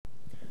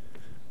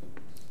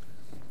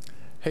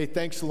Hey,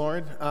 thanks,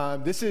 Lauren.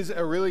 This is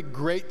a really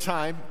great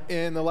time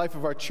in the life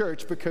of our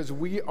church because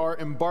we are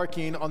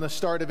embarking on the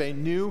start of a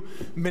new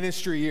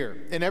ministry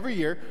year. And every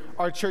year,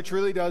 our church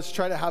really does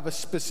try to have a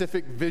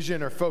specific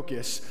vision or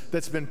focus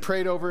that's been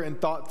prayed over and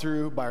thought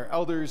through by our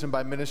elders and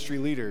by ministry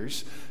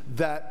leaders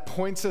that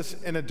points us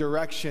in a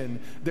direction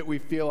that we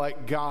feel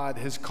like God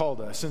has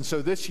called us. And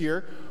so this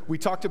year, we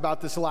talked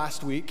about this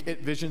last week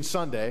at Vision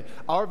Sunday.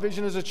 Our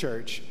vision as a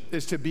church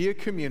is to be a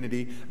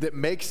community that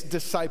makes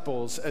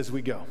disciples as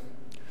we go.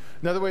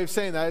 Another way of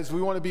saying that is we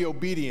want to be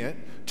obedient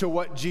to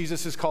what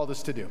Jesus has called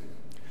us to do.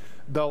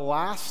 The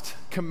last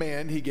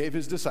command he gave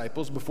his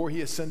disciples before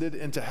he ascended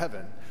into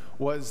heaven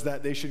was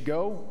that they should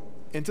go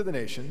into the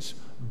nations,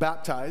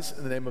 baptize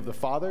in the name of the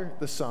Father,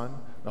 the Son,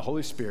 the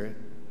Holy Spirit,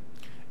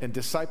 and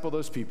disciple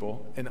those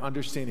people in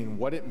understanding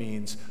what it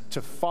means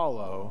to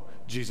follow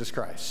Jesus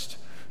Christ.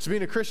 So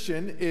being a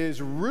Christian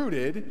is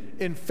rooted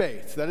in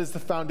faith. That is the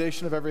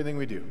foundation of everything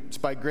we do. It's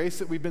by grace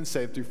that we've been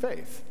saved through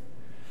faith.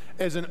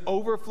 As an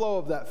overflow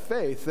of that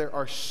faith, there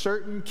are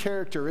certain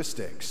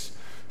characteristics,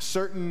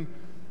 certain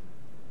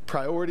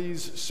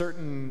priorities,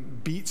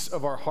 certain beats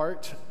of our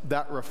heart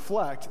that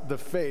reflect the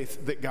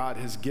faith that God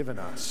has given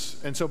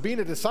us. And so being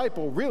a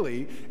disciple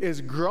really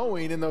is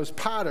growing in those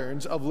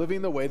patterns of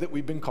living the way that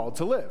we've been called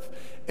to live.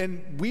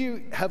 And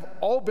we have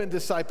all been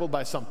discipled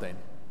by something.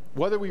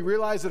 Whether we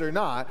realize it or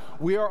not,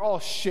 we are all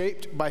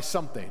shaped by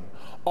something.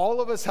 All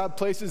of us have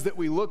places that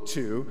we look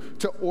to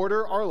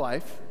order our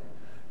life,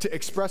 to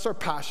express our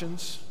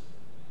passions,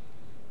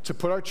 to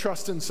put our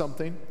trust in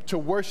something, to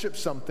worship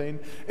something,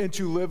 and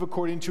to live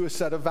according to a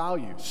set of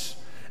values.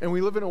 And we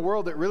live in a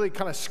world that really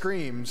kind of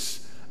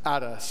screams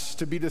at us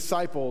to be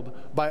discipled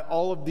by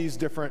all of these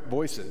different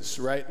voices,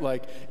 right?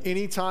 Like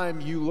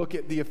anytime you look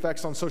at the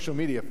effects on social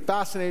media,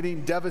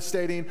 fascinating,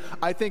 devastating.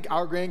 I think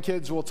our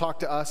grandkids will talk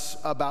to us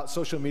about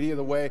social media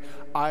the way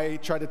I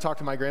tried to talk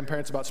to my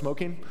grandparents about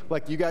smoking.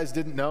 Like, you guys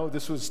didn't know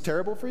this was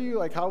terrible for you?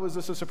 Like, how was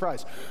this a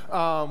surprise?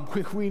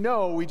 We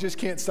know, we just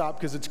can't stop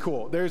because it's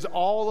cool. There's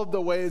all of the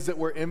ways that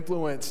we're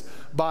influenced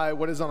by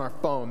what is on our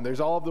phone.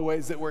 There's all of the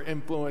ways that we're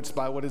influenced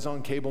by what is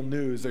on cable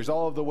news. There's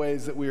all of the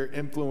ways that we are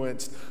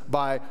influenced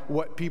by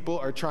what people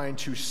are trying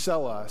to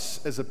sell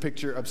us as a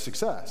picture of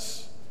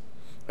success.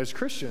 As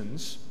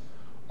Christians,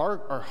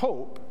 our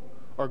hope,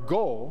 our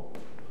goal,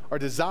 our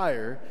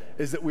desire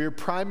is that we are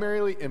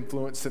primarily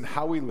influenced in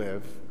how we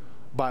live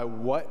by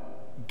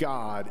what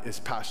God is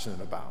passionate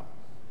about.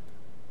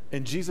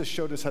 And Jesus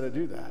showed us how to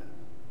do that.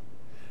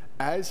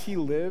 As he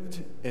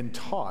lived and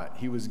taught,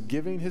 he was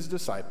giving his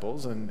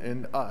disciples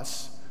and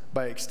us,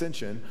 by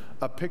extension,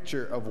 a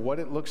picture of what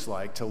it looks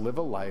like to live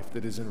a life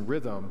that is in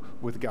rhythm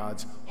with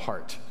God's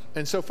heart.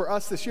 And so for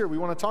us this year, we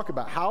want to talk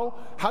about how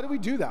do we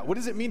do that? What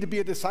does it mean to be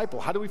a disciple?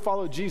 How do we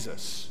follow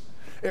Jesus?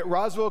 At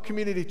Roswell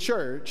Community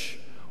Church,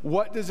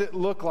 what does it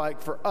look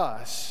like for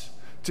us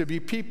to be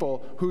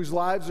people whose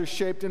lives are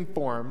shaped and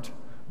formed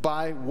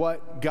by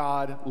what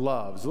God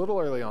loves? A little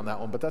early on that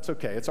one, but that's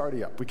okay. It's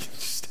already up. We can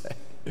just stay.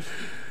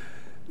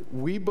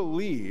 We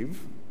believe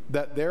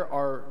that there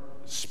are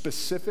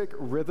specific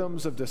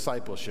rhythms of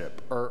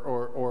discipleship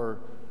or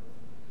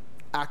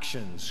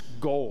actions,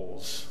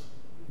 goals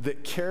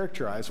that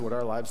characterize what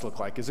our lives look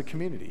like as a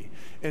community.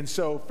 And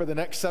so for the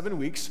next 7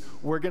 weeks,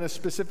 we're going to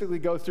specifically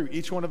go through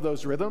each one of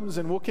those rhythms,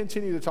 and we'll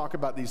continue to talk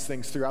about these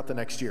things throughout the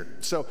next year.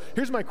 So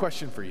here's my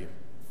question for you.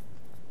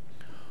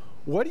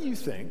 What do you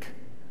think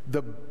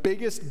the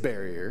biggest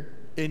barrier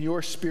in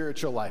your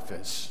spiritual life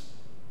is?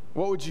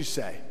 What would you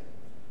say?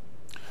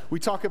 We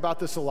talk about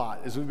this a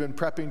lot as we've been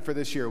prepping for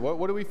this year.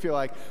 What do we feel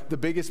like the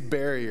biggest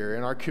barrier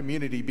in our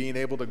community being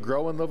able to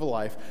grow and live a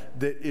life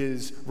that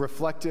is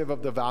reflective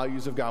of the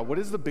values of God? What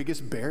is the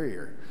biggest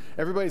barrier?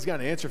 Everybody's got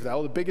an answer for that.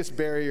 Well, the biggest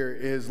barrier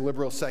is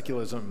liberal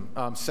secularism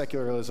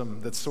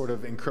that's sort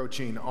of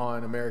encroaching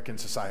on American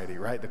society,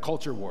 right? The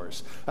culture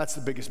wars. That's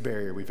the biggest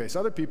barrier we face.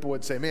 Other people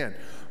would say, man,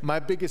 my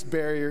biggest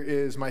barrier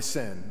is my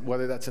sin,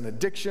 whether that's an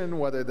addiction,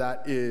 whether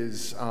that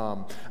is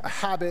a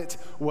habit,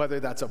 whether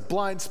that's a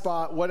blind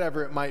spot,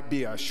 whatever it might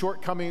be, a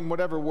shortcoming,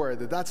 whatever word,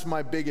 that's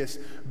my biggest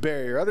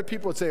barrier. Other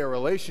people would say a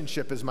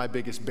relationship is my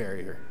biggest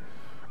barrier.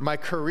 My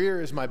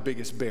career is my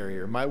biggest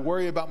barrier. My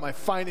worry about my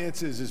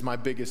finances is my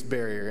biggest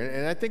barrier.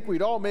 And I think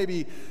we'd all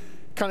maybe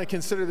kind of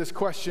consider this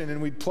question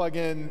and we'd plug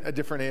in a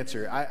different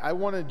answer. I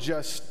want to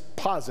just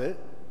posit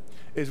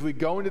as we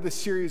go into the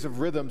series of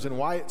rhythms and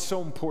why it's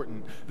so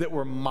important that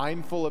we're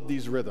mindful of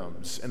these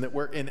rhythms and that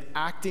we're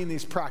enacting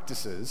these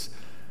practices.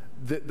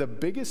 The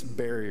biggest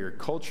barrier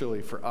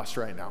culturally for us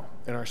right now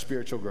in our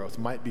spiritual growth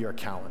might be our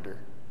calendar.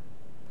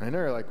 I know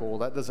you're like, well,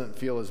 that doesn't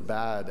feel as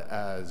bad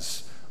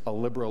as a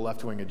liberal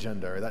left-wing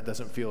agenda, or that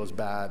doesn't feel as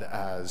bad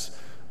as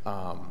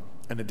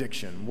an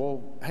addiction.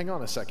 Well, hang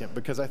on a second,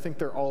 because I think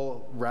they're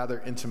all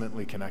rather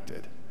intimately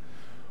connected.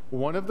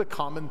 One of the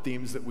common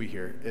themes that we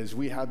hear is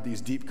we have these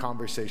deep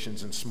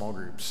conversations in small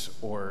groups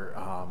or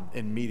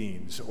in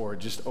meetings or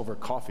just over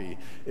coffee,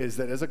 is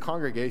that as a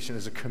congregation,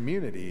 as a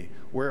community,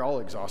 we're all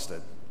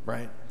exhausted,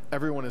 right?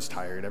 Everyone is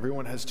tired.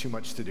 Everyone has too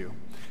much to do.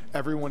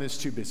 Everyone is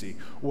too busy.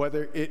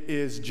 Whether it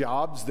is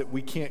jobs that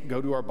we can't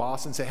go to our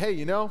boss and say, hey,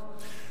 you know,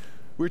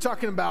 we were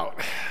talking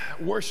about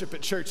worship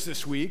at church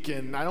this week,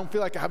 and I don't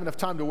feel like I have enough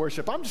time to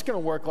worship. I'm just going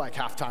to work like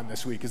half time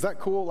this week. Is that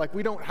cool? Like,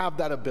 we don't have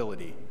that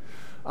ability.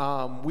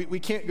 We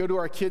can't go to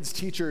our kids'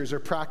 teachers or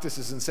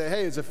practices and say,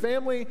 hey, as a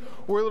family,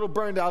 we're a little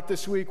burned out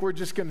this week. We're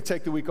just going to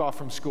take the week off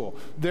from school.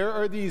 There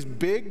are these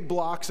big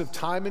blocks of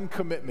time and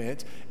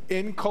commitment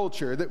in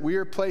culture that we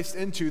are placed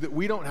into that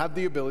we don't have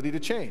the ability to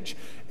change.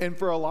 And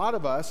for a lot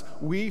of us,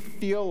 we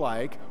feel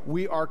like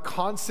we are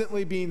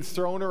constantly being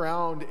thrown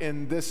around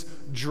in this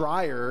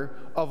dryer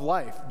of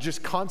life,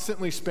 just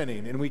constantly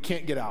spinning, and we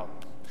can't get out.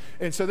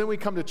 And so then we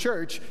come to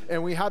church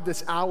and we have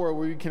this hour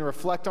where we can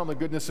reflect on the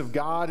goodness of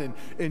God and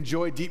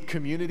enjoy deep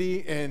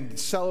community and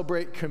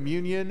celebrate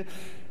communion.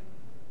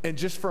 And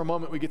just for a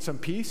moment, we get some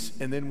peace,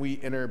 and then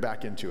we enter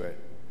back into it.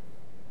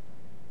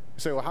 You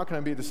say, well, how can I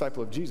be a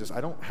disciple of Jesus?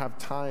 I don't have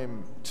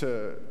time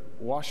to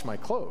wash my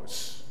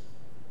clothes.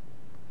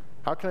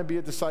 How can I be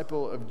a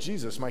disciple of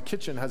Jesus? My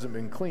kitchen hasn't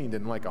been cleaned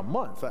in like a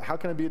month. How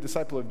can I be a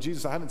disciple of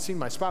Jesus? I haven't seen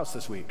my spouse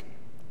this week.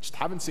 Just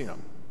haven't seen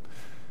him.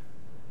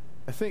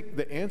 I think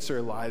the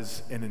answer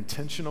lies in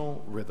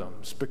intentional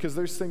rhythms, because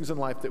there's things in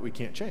life that we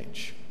can't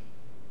change.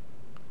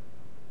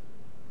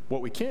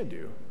 What we can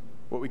do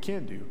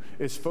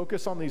is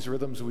focus on these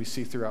rhythms we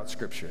see throughout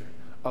Scripture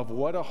of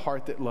what a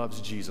heart that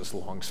loves Jesus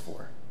longs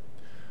for,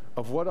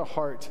 of what a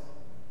heart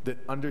that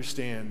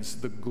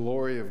understands the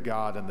glory of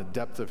God and the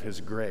depth of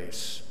His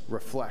grace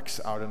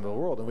reflects out into the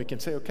world. And we can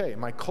say, okay,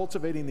 am I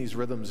cultivating these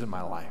rhythms in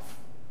my life?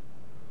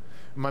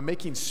 Am I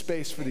making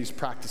space for these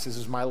practices?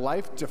 Is my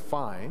life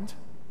defined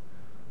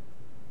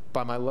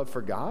by my love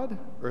for God,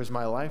 or is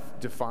my life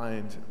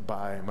defined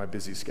by my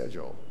busy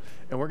schedule?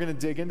 And we're going to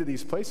dig into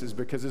these places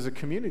because as a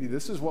community,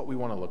 this is what we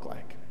want to look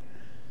like.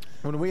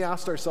 When we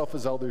asked ourselves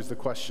as elders the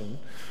question,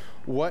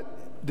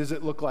 what does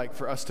it look like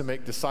for us to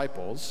make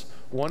disciples?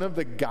 One of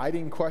the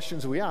guiding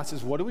questions we ask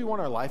is, what do we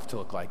want our life to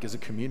look like as a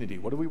community?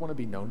 What do we want to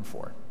be known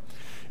for?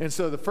 And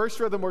so the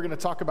first rhythm we're going to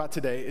talk about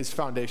today is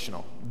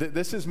foundational.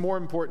 This is more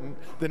important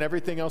than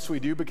everything else we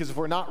do, because if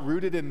we're not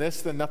rooted in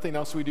this, then nothing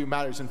else we do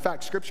matters. In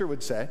fact, Scripture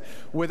would say,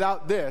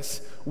 without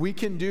this, we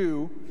can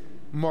do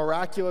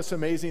miraculous,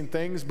 amazing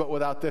things, but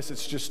without this,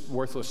 it's just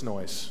worthless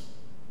noise,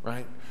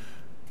 right?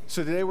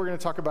 So today we're going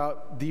to talk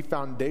about the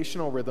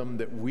foundational rhythm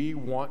that we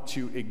want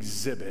to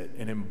exhibit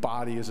and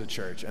embody as a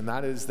church, and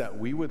that is that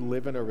we would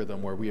live in a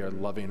rhythm where we are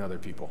loving other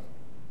people.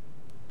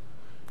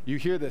 You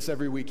hear this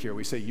every week here.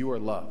 We say, you are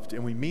loved,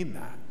 and we mean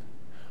that.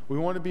 We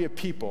want to be a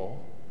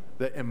people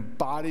that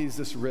embodies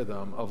this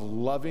rhythm of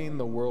loving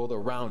the world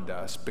around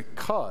us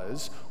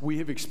because we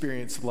have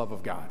experienced the love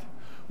of God.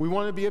 We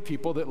want to be a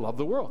people that love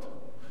the world.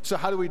 So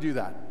how do we do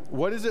that?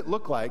 What does it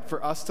look like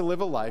for us to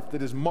live a life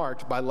that is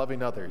marked by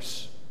loving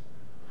others?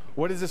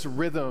 What does this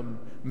rhythm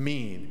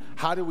mean?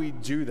 How do we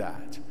do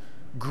that?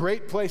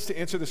 Great place to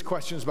answer this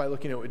question is by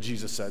looking at what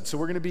Jesus said. So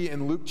we're going to be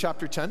in Luke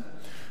chapter 10.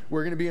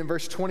 We're going to be in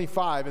verse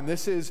 25, and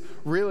this is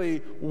really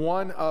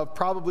one of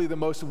probably the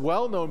most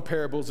well-known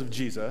parables of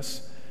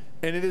Jesus,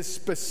 and it is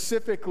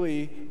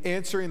specifically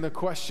answering the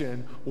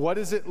question, what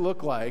does it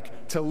look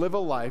like to live a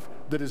life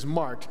that is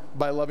marked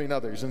by loving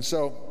others? And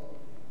so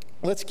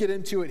let's get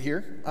into it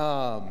here.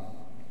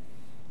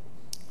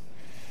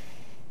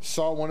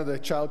 Saw one of the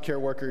childcare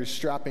workers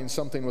strapping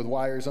something with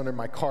wires under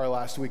my car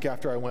last week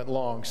after I went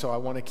long, so I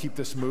want to keep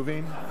this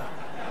moving.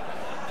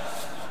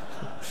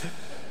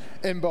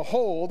 And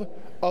behold,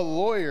 a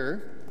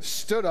lawyer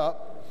stood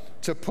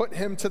up to put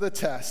him to the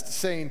test,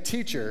 saying,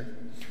 Teacher,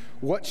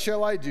 what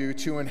shall I do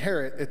to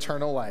inherit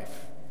eternal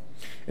life?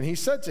 And he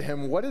said to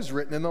him, What is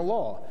written in the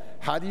law?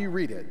 How do you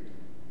read it?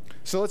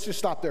 So let's just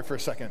stop there for a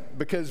second,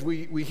 because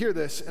we hear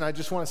this, and I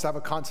just want us to have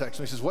a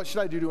context. And he says, what should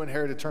I do to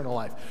inherit eternal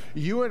life?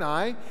 You and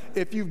I,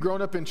 if you've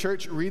grown up in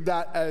church, read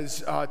that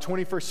as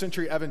 21st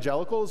century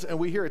evangelicals, and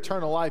we hear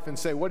eternal life and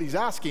say, what he's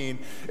asking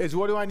is,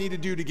 what do I need to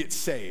do to get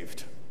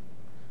saved?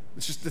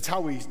 That's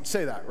how we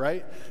say that,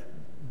 right?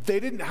 They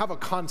didn't have a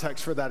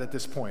context for that at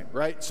this point,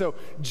 right? So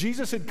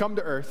Jesus had come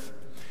to earth.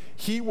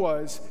 He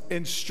was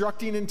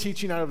instructing and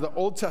teaching out of the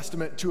Old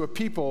Testament to a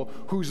people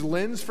whose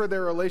lens for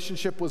their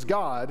relationship with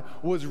God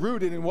was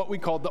rooted in what we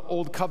called the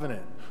Old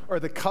Covenant, or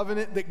the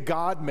covenant that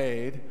God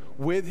made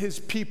with His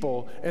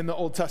people in the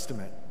Old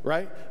Testament,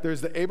 right?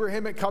 There's the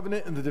Abrahamic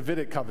covenant and the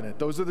Davidic covenant.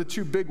 Those are the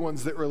two big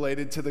ones that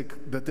related to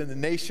the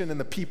nation and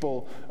the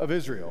people of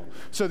Israel.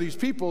 So these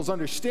people's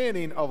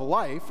understanding of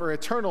life, or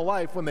eternal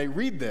life, when they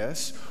read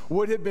this,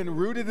 would have been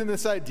rooted in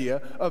this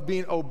idea of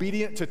being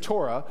obedient to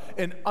Torah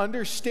and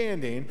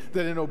understanding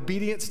that an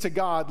obedience to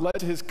God led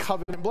to His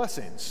covenant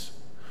blessings.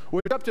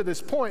 Which up to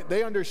this point,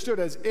 they understood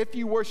as, if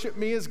you worship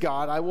me as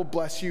God, I will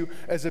bless you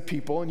as a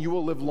people, and you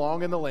will live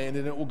long in the land,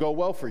 and it will go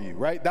well for you,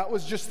 right? That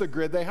was just the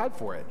grid they had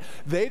for it.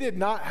 They did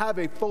not have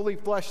a fully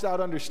fleshed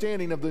out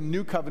understanding of the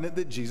new covenant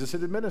that Jesus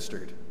had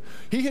administered.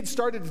 He had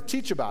started to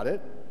teach about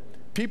it,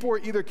 People were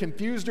either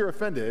confused or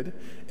offended,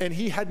 and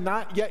he had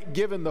not yet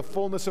given the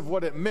fullness of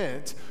what it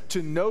meant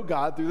to know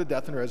God through the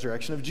death and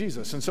resurrection of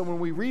Jesus. And so when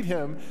we read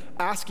him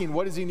asking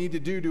what does he need to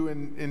do to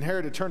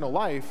inherit eternal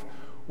life,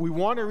 we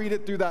want to read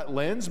it through that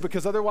lens,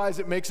 because otherwise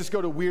it makes us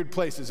go to weird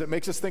places. It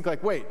makes us think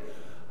like, wait,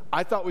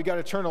 I thought we got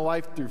eternal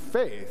life through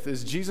faith.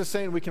 Is Jesus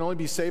saying we can only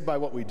be saved by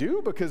what we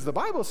do? Because the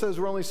Bible says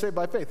we're only saved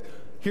by faith.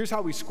 Here's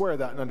how we square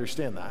that and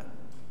understand that.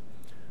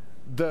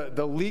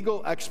 The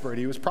legal expert,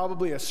 he was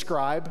probably a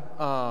scribe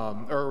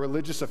or a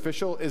religious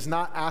official, is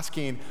not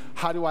asking,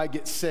 how do I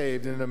get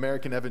saved in an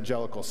American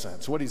evangelical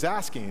sense? What he's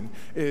asking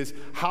is,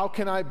 how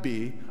can I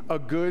be a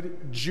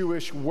good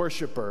Jewish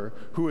worshiper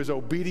who is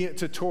obedient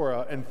to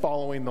Torah and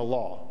following the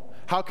law?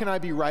 How can I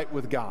be right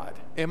with God?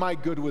 Am I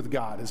good with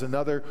God? Is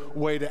another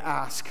way to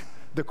ask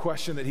the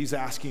question that he's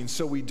asking,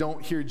 so we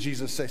don't hear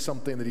Jesus say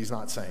something that he's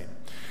not saying.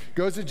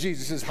 Goes to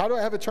Jesus, says, how do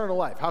I have eternal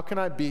life? How can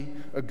I be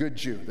a good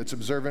Jew that's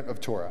observant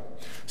of Torah?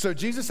 So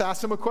Jesus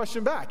asks him a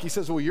question back. He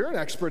says, well, you're an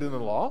expert in the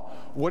law.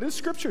 What does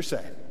Scripture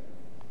say?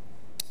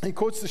 He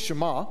quotes the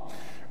Shema, or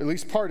at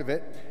least part of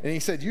it, and he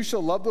said, you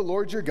shall love the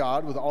Lord your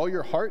God with all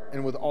your heart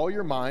and with all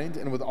your mind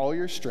and with all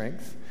your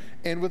strength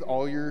and with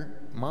all your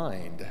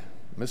mind.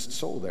 Missed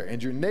soul there.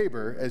 And your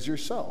neighbor as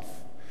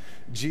yourself.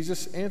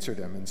 Jesus answered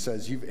him and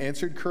says, you've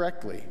answered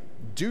correctly.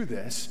 Do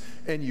this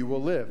and you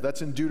will live.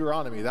 That's in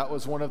Deuteronomy. That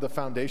was one of the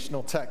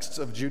foundational texts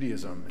of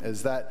Judaism,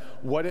 is that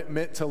what it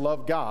meant to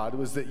love God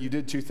was that you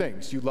did two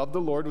things. You loved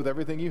the Lord with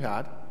everything you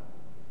had,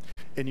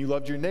 and you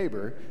loved your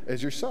neighbor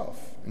as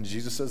yourself. And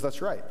Jesus says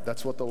that's right.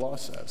 That's what the law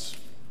says.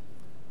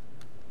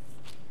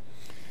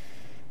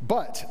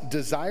 But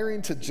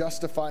desiring to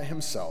justify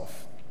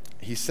himself,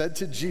 he said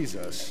to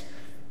Jesus,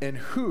 and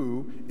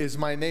who is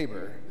my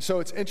neighbor?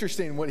 So it's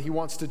interesting when he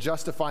wants to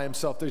justify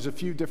himself. There's a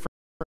few different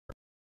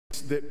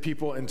ways that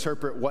people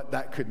interpret what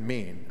that could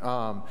mean.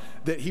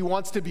 That he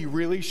wants to be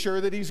really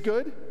sure that he's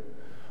good.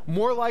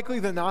 More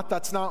likely than not,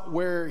 that's not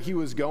where he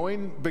was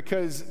going,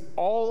 because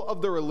all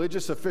of the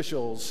religious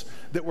officials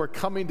that were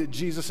coming to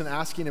Jesus and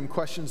asking him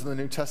questions in the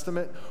New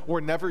Testament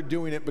were never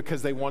doing it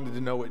because they wanted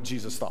to know what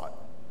Jesus thought.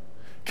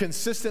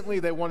 Consistently,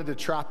 they wanted to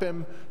trap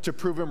him, to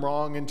prove him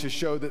wrong, and to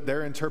show that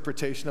their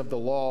interpretation of the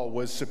law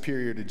was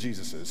superior to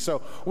Jesus's. So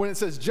when it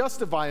says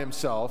justify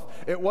himself,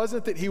 it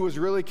wasn't that he was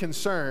really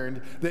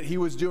concerned that he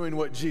was doing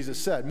what Jesus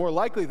said. More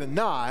likely than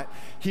not,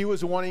 he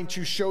was wanting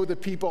to show the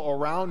people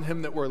around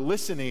him that were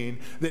listening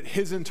that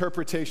his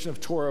interpretation of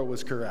Torah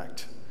was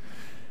correct.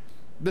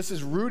 This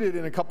is rooted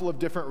in a couple of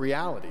different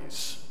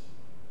realities.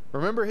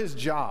 Remember his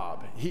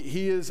job.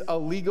 He is a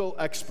legal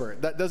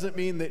expert. That doesn't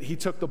mean that he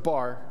took the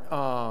bar.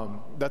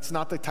 That's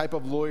not the type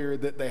of lawyer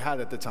that they had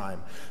at the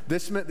time.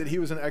 This meant that he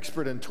was an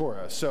expert in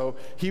Torah. So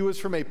he was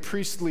from a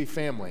priestly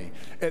family.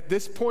 At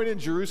this point in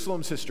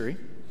Jerusalem's history,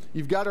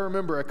 you've got to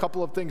remember a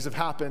couple of things have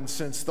happened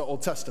since the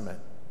Old Testament.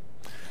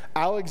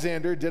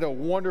 Alexander did a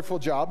wonderful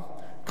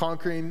job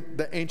conquering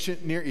the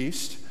ancient Near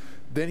East.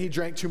 Then he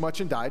drank too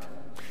much and died.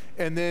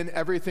 And then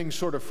everything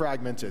sort of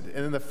fragmented.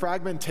 And in the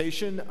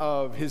fragmentation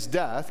of his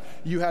death,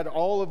 you had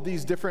all of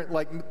these different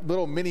like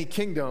little mini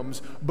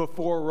kingdoms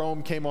before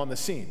Rome came on the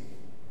scene.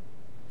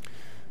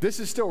 This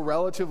is still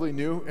relatively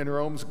new in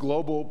Rome's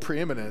global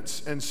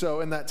preeminence. And so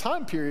in that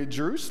time period,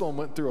 Jerusalem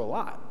went through a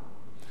lot.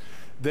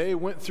 They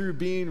went through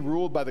being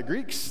ruled by the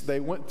Greeks.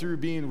 They went through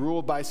being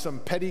ruled by some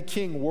petty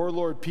king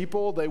warlord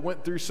people. They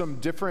went through some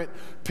different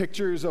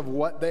pictures of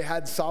what they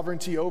had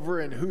sovereignty over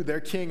and who their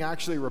king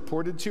actually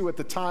reported to. At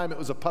the time, it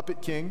was a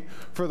puppet king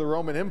for the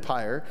Roman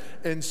Empire.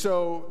 And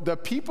so the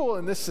people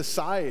in this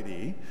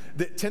society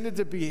that tended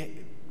to be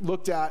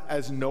looked at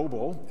as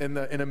noble in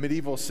a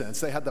medieval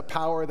sense. They had the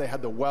power, they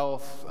had the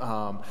wealth,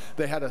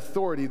 they had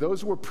authority.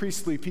 Those were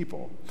priestly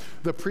people.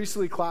 The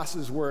priestly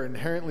classes were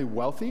inherently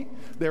wealthy.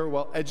 They were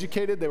well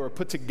educated. They were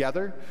put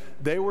together.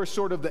 They were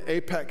sort of the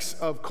apex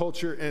of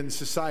culture and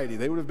society.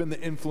 They would have been the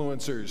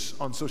influencers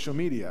on social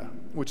media,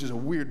 which is a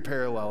weird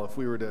parallel if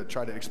we were to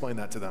try to explain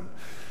that to them.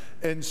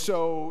 And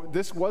so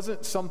this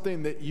wasn't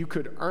something that you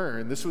could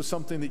earn. This was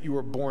something that you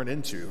were born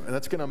into. And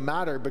that's going to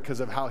matter because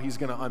of how he's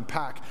going to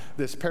unpack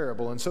this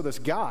parable. And so this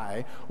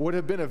guy would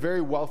have been a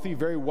very wealthy,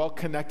 very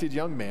well-connected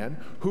young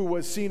man who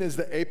was seen as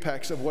the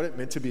apex of what it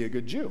meant to be a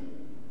good Jew.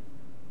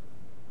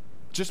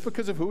 Just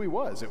because of who he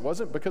was. It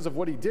wasn't because of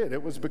what he did.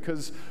 It was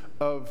because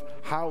of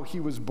how he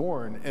was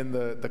born and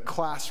the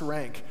class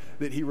rank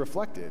that he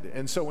reflected.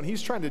 And so when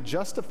he's trying to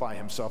justify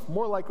himself,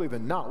 more likely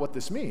than not, what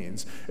this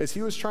means is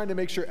he was trying to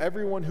make sure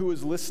everyone who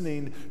was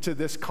listening to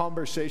this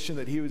conversation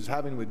that he was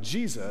having with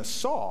Jesus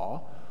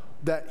saw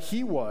that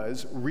he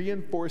was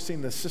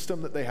reinforcing the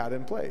system that they had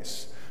in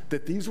place.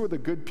 That these were the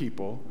good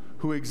people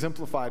who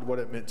exemplified what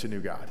it meant to know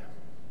God.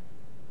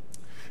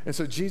 And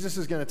so Jesus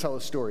is going to tell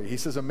a story. He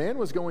says, a man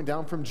was going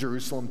down from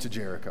Jerusalem to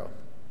Jericho,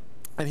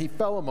 and he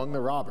fell among the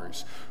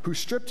robbers, who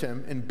stripped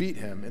him and beat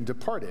him and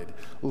departed,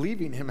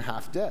 leaving him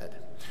half dead.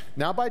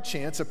 Now by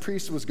chance, a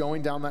priest was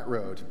going down that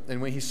road,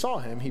 and when he saw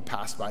him, he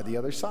passed by the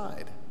other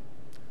side.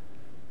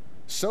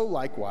 So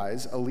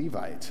likewise, a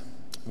Levite,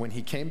 when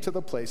he came to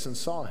the place and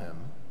saw him,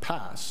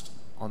 passed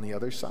on the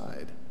other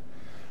side.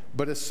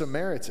 But a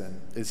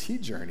Samaritan, as he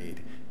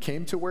journeyed,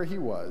 came to where he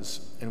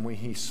was, and when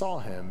he saw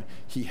him,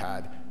 he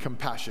had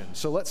compassion.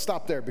 So let's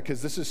stop there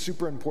because this is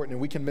super important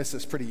and we can miss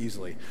this pretty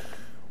easily.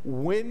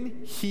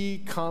 When he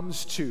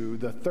comes to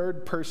the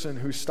third person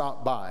who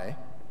stopped by,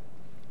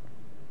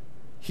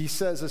 he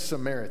says a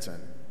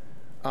Samaritan.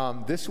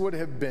 This would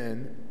have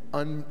been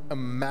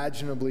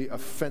unimaginably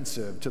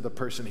offensive to the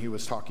person he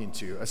was talking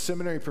to. A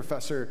seminary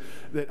professor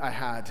that I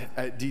had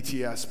at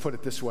DTS put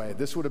it this way.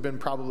 This would have been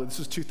this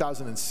was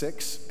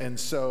 2006, and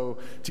so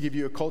to give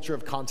you a culture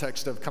of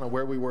context of kind of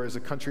where we were as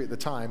a country at the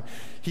time,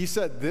 he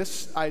said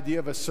this idea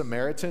of a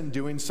Samaritan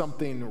doing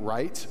something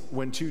right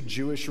when two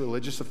Jewish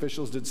religious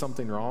officials did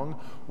something wrong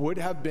would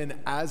have been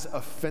as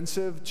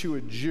offensive to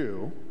a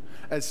Jew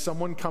as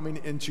someone coming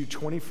into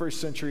 21st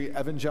century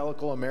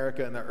evangelical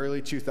America in the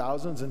early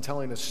 2000s and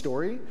telling a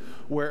story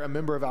where a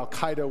member of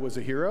Al-Qaeda was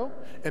a hero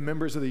and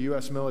members of the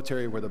US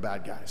military were the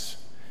bad guys.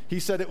 He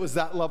said it was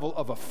that level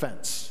of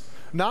offense.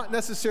 Not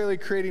necessarily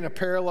creating a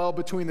parallel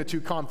between the two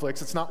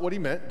conflicts. It's not what he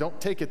meant. Don't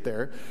take it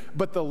there.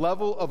 But the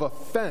level of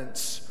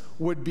offense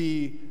would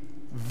be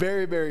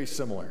very, very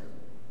similar.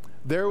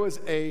 There was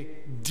a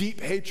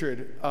deep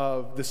hatred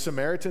of the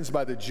Samaritans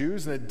by the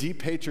Jews and a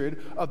deep hatred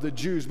of the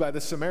Jews by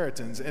the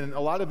Samaritans. And a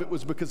lot of it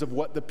was because of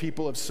what the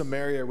people of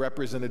Samaria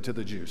represented to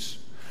the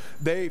Jews.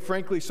 They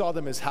frankly saw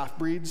them as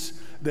half-breeds.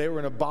 They were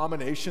an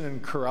abomination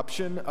and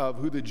corruption of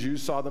who the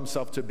Jews saw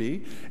themselves to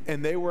be.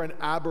 And they were an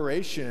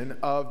aberration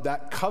of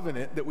that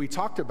covenant that we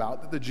talked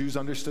about that the Jews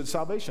understood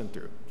salvation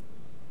through.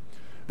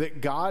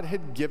 That God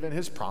had given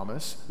his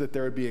promise that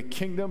there would be a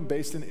kingdom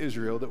based in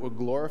Israel that would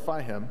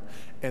glorify him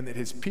and that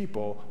his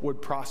people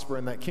would prosper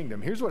in that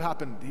kingdom. Here's what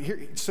happened.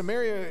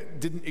 Samaria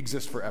didn't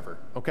exist forever,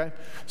 okay?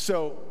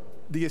 So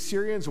the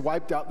Assyrians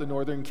wiped out the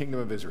northern kingdom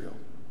of Israel.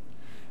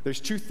 There's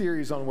two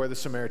theories on where the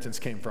Samaritans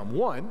came from.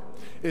 One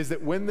is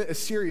that when the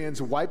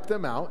Assyrians wiped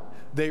them out,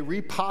 they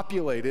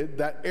repopulated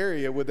that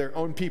area with their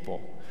own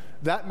people.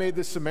 That made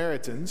the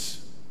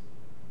Samaritans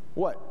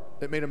what?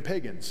 That made them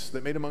pagans,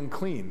 that made them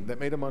unclean, that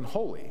made them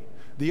unholy.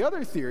 The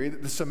other theory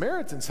that the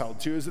Samaritans held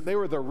to is that they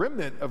were the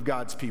remnant of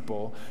God's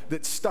people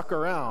that stuck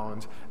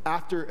around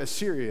after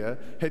Assyria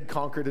had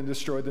conquered and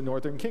destroyed the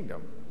northern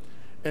kingdom.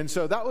 And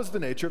so that was the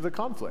nature of the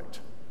conflict.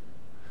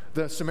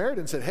 The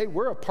Samaritans said, hey,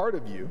 we're a part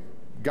of you.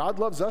 God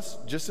loves us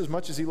just as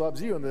much as he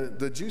loves you. And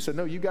the Jews said,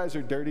 no, you guys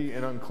are dirty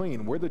and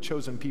unclean. We're the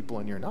chosen people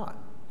and you're not.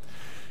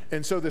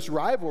 And so this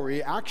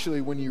rivalry,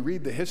 actually, when you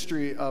read the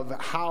history of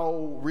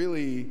how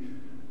really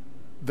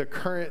the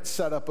current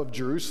setup of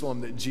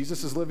Jerusalem that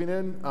Jesus is living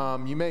in,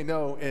 you may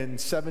know in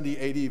 70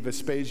 AD,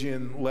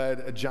 Vespasian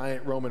led a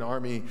giant Roman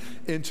army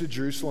into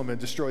Jerusalem and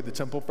destroyed the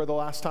temple for the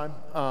last time.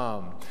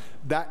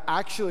 That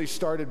actually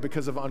started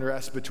because of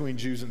unrest between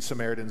Jews and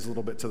Samaritans a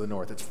little bit to the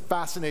north. It's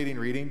fascinating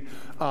reading.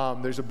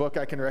 There's a book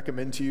I can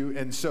recommend to you.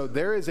 And so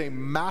there is a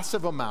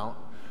massive amount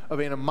of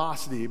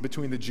animosity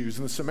between the Jews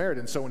and the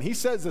Samaritans. So when he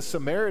says the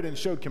Samaritans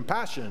showed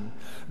compassion,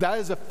 that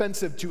is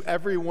offensive to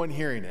everyone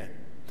hearing it,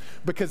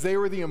 because they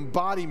were the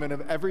embodiment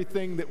of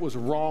everything that was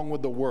wrong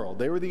with the world.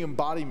 They were the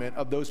embodiment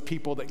of those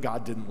people that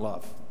God didn't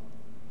love.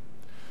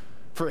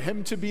 For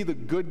him to be the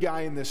good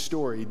guy in this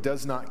story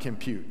does not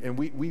compute. And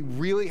we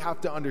really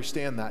have to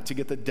understand that to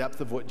get the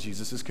depth of what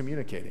Jesus is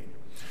communicating.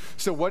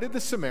 So what did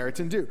the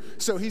Samaritan do?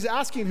 So he's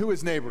asking who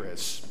his neighbor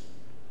is.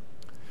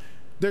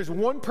 There's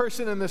one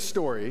person in this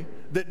story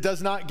that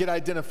does not get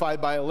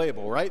identified by a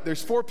label, right?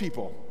 There's four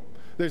people.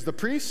 There's the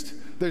priest,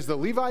 there's the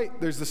Levite,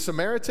 there's the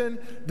Samaritan,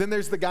 then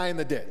there's the guy in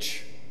the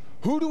ditch.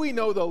 Who do we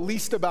know the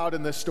least about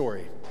in this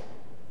story?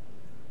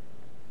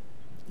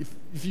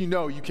 If you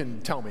know, you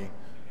can tell me.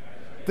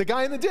 The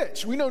guy in the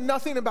ditch. We know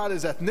nothing about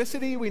his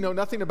ethnicity. We know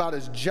nothing about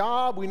his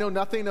job. We know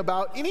nothing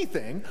about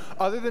anything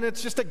other than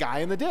it's just a guy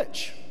in the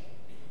ditch.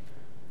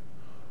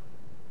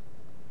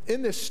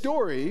 In this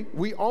story,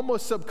 we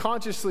almost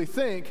subconsciously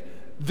think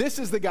this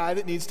is the guy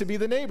that needs to be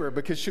the neighbor,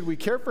 because should we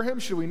care for him?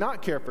 Should we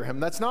not care for him?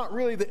 That's not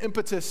really the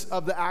impetus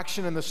of the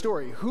action in the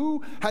story.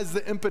 Who has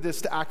the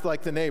impetus to act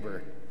like the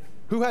neighbor?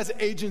 Who has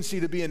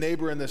agency to be a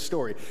neighbor in this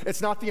story?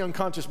 It's not the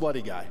unconscious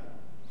bloody guy.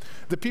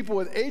 The people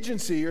with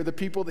agency are the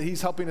people that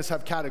he's helping us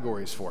have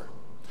categories for.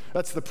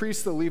 That's the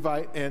priest, the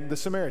Levite, and the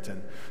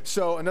Samaritan.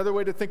 So another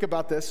way to think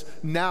about this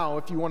now,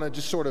 if you want to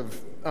just sort of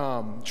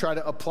try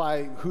to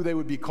apply who they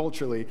would be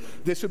culturally,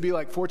 this would be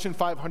like Fortune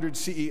 500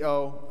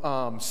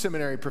 CEO,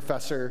 seminary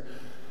professor,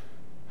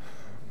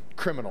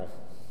 criminal.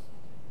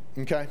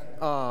 Okay?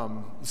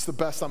 It's the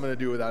best I'm going to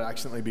do without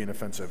accidentally being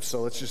offensive.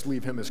 So let's just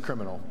leave him as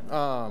criminal.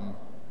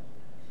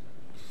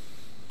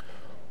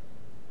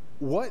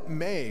 What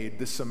made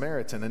the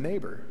Samaritan a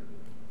neighbor?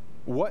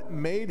 What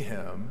made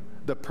him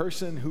the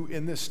person who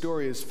in this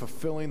story is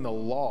fulfilling the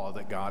law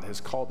that God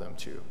has called them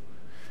to?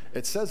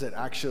 It says it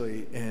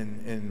actually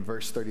in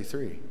verse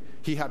 33.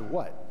 He had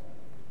what?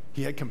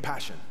 He had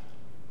compassion.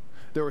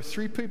 There were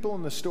three people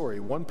in the story.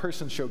 One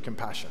person showed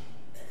compassion.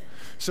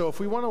 So if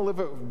we want to live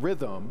a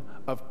rhythm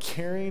of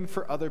caring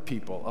for other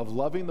people, of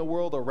loving the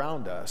world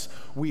around us,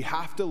 we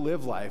have to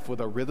live life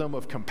with a rhythm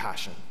of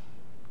compassion.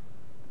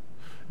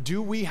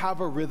 Do we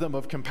have a rhythm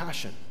of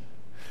compassion?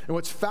 And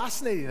what's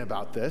fascinating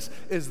about this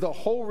is the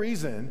whole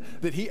reason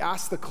that he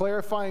asked the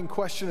clarifying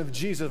question of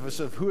Jesus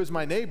of who is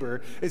my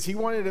neighbor is he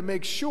wanted to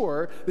make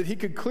sure that he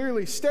could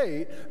clearly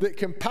state that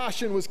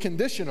compassion was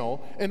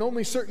conditional and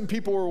only certain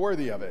people were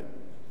worthy of it.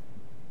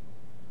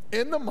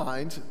 In the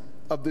mind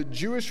of the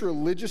Jewish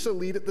religious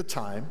elite at the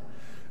time,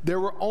 there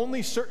were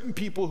only certain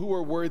people who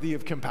were worthy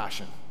of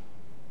compassion.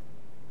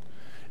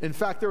 In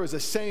fact, there was a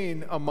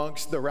saying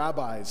amongst the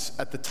rabbis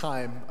at the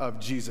time of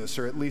Jesus,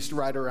 or at least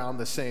right around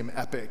the same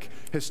epoch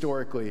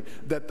historically,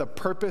 that the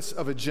purpose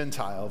of a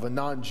Gentile, of a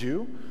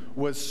non-Jew,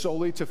 was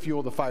solely to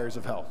fuel the fires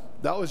of hell.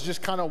 That was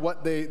just kind of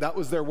that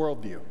was their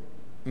worldview.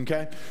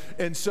 Okay?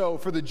 And so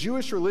for the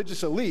Jewish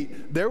religious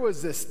elite, there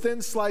was this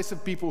thin slice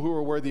of people who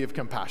were worthy of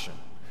compassion.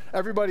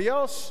 Everybody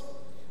else,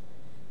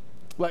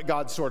 let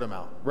God sort them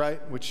out,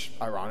 right? Which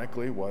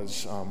ironically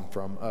was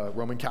from a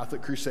Roman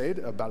Catholic crusade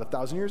about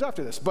 1,000 years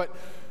after this. But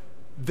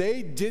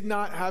they did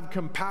not have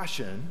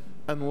compassion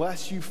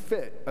unless you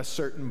fit a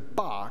certain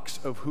box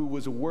of who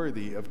was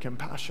worthy of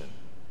compassion.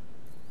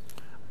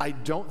 I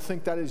don't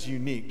think that is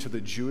unique to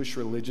the Jewish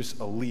religious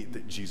elite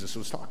that Jesus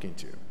was talking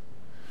to.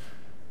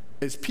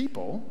 As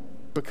people,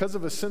 because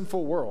of a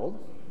sinful world,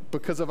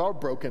 because of our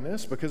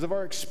brokenness, because of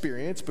our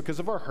experience, because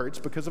of our hurts,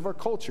 because of our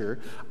culture,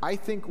 I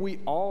think we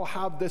all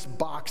have this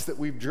box that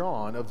we've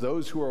drawn of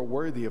those who are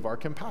worthy of our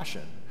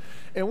compassion.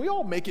 And we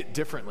all make it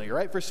differently,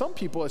 right? For some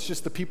people, it's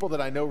just the people that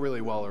I know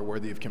really well are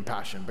worthy of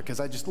compassion because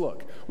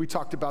we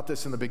talked about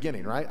this in the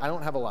beginning, right? I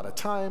don't have a lot of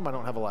time. I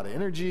don't have a lot of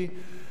energy.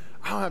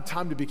 I don't have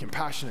time to be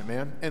compassionate,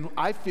 man. And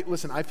I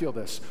feel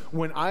this.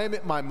 When I am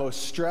at my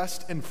most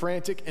stressed and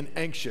frantic and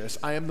anxious,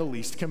 I am the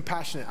least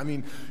compassionate. I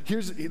mean,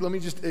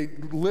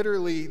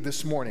 literally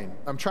this morning,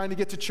 I'm trying to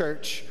get to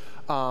church.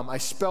 I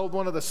spelled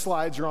one of the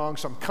slides wrong,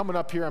 so I'm coming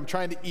up here. I'm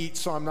trying to eat,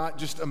 so I'm not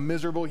just a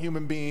miserable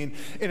human being.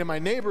 And in my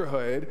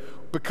neighborhood,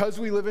 because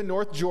we live in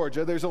North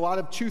Georgia, there's a lot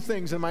of two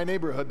things in my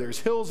neighborhood. There's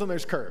hills and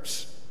there's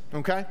curves,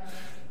 okay?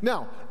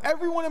 Now,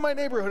 everyone in my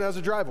neighborhood has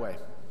a driveway.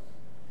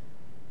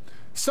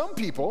 Some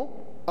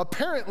people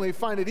apparently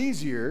find it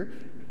easier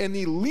in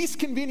the least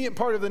convenient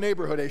part of the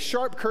neighborhood, a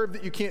sharp curve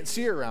that you can't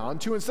see around,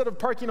 to instead of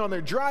parking on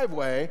their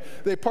driveway,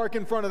 they park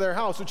in front of their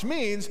house, which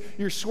means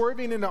you're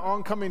swerving into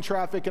oncoming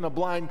traffic in a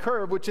blind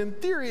curve, which in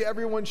theory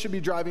everyone should be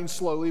driving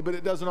slowly, but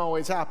it doesn't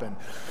always happen.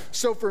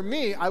 So for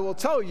me, I will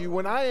tell you,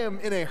 when I am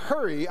in a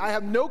hurry, I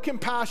have no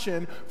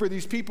compassion for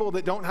these people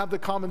that don't have the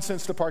common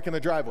sense to park in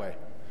the driveway.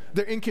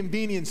 They're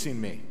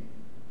inconveniencing me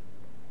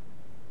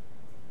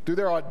through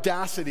their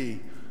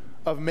audacity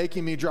of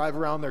making me drive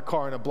around their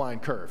car in a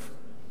blind curve.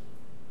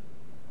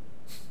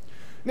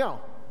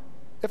 Now,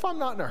 if I'm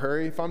not in a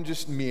hurry, if I'm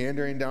just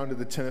meandering down to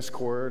the tennis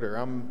court, or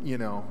I'm,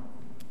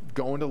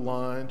 going to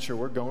lunch, or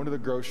we're going to the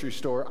grocery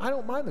store, I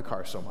don't mind the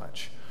car so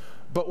much.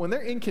 But when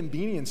they're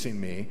inconveniencing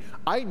me,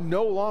 I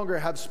no longer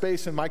have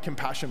space in my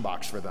compassion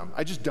box for them.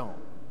 I just don't.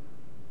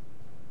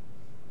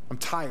 I'm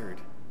tired.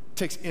 It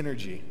takes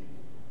energy.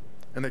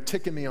 And they're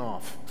ticking me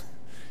off.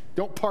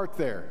 Don't park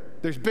there.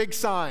 There's big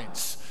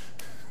signs.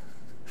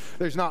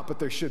 There's not, but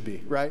there should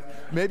be, right?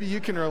 Maybe you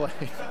can relate.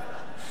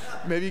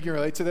 Maybe you can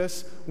relate to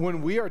this.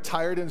 When we are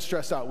tired and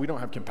stressed out, we don't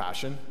have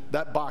compassion.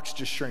 That box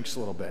just shrinks a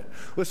little bit.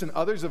 Listen,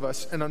 others of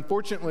us, and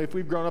unfortunately, if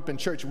we've grown up in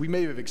church, we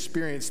may have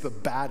experienced the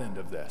bad end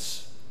of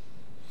this.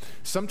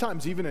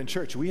 Sometimes even in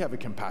church, we have a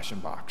compassion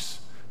box.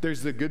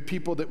 There's the good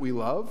people that we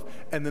love,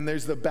 and then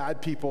there's the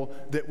bad people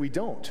that we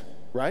don't,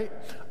 right?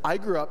 I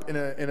grew up in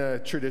a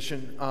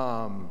tradition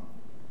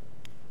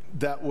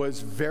that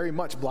was very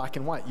much black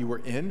and white. You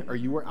were in or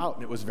you were out,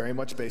 and it was very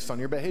much based on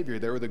your behavior.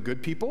 There were the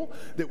good people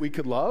that we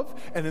could love,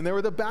 and then there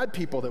were the bad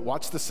people that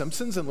watched The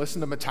Simpsons and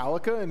listened to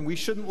Metallica, and we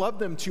shouldn't love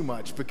them too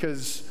much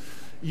because,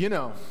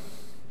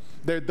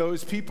 they're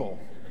those people.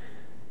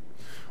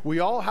 We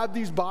all have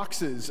these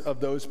boxes of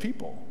those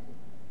people.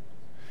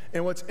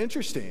 And what's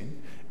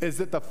interesting is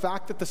that the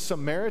fact that the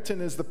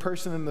Samaritan is the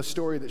person in the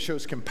story that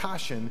shows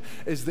compassion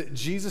is that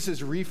Jesus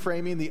is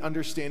reframing the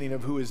understanding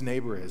of who his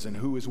neighbor is and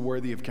who is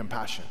worthy of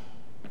compassion.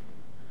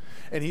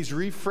 And he's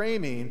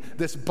reframing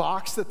this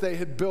box that they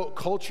had built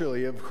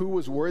culturally of who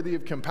was worthy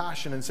of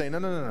compassion and saying,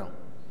 no.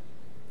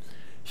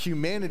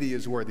 Humanity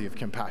is worthy of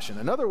compassion.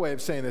 Another way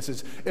of saying this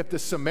is, if the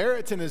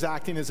Samaritan is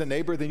acting as a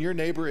neighbor, then your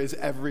neighbor is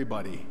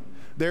everybody.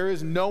 There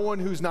is no one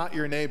who's not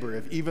your neighbor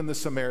if even the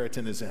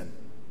Samaritan is in.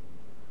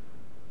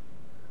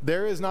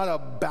 There is not a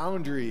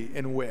boundary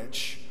in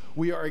which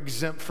we are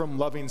exempt from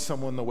loving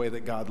someone the way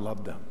that God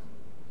loved them.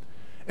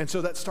 And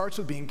so that starts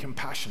with being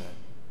compassionate.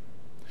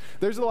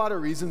 There's a lot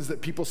of reasons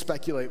that people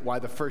speculate why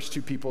the first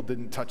two people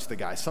didn't touch the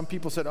guy. Some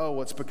people said, oh,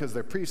 it's because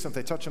they're priests, and if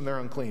they touch them, they're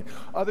unclean.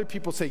 Other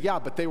people say, yeah,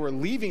 but they were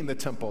leaving the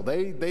temple.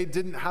 They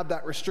didn't have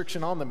that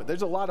restriction on them.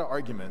 There's a lot of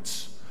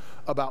arguments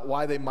about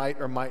why they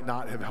might or might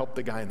not have helped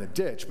the guy in the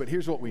ditch. But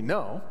here's what we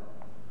know.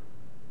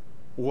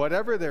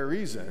 Whatever their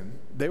reason,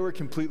 they were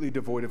completely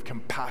devoid of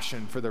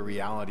compassion for the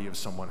reality of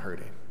someone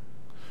hurting.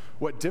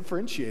 What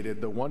differentiated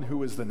the one who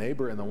was the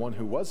neighbor and the one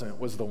who wasn't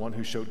was the one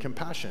who showed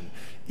compassion.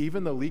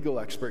 Even the legal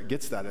expert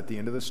gets that at the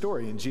end of the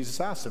story. And Jesus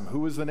asked him, who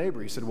was the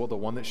neighbor? He said, well, the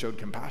one that showed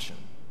compassion.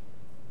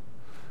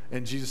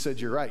 And Jesus said,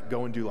 you're right,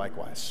 go and do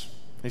likewise.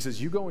 He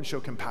says, you go and show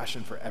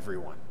compassion for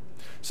everyone.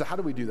 So how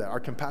do we do that? Our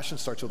compassion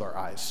starts with our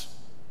eyes.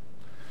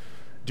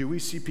 Do we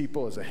see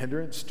people as a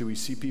hindrance? Do we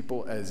see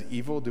people as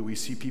evil? Do we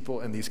see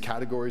people in these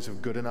categories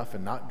of good enough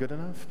and not good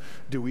enough?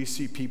 Do we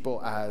see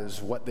people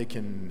as what they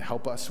can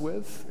help us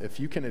with? If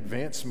you can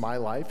advance my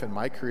life and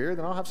my career,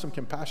 then I'll have some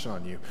compassion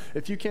on you.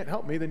 If you can't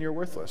help me, then you're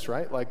worthless,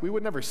 right? Like, we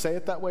would never say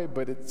it that way,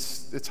 but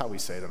it's how we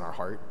say it in our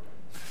heart.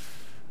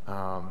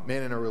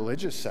 Man, in a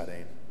religious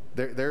setting,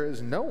 there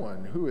is no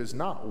one who is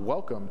not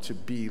welcome to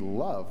be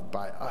loved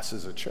by us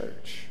as a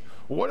church.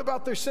 What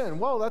about their sin?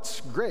 Well,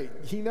 that's great.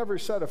 He never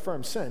said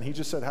affirm sin. He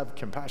just said have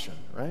compassion,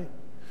 right?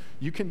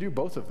 You can do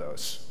both of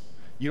those.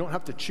 You don't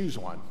have to choose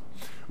one.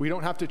 We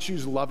don't have to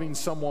choose loving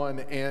someone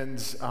and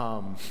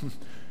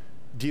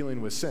dealing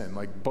with sin.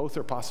 Like, both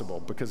are possible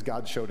because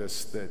God showed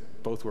us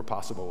that both were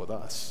possible with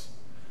us.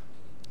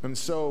 And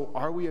so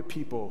are we a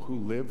people who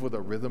live with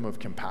a rhythm of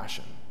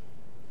compassion?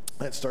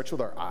 It starts with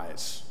our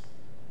eyes.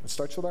 It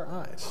starts with our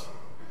eyes.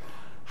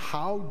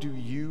 How do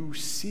you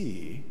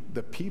see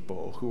the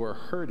people who are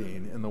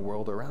hurting in the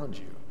world around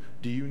you?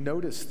 Do you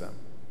notice them?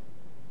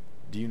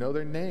 Do you know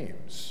their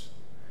names?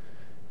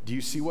 Do you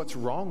see what's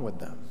wrong with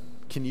them?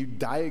 Can you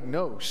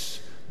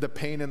diagnose the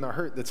pain and the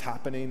hurt that's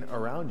happening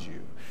around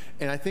you?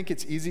 And I think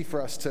it's easy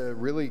for us to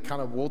really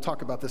kind of, we'll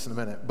talk about this in a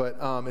minute, but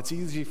it's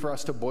easy for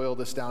us to boil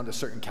this down to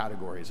certain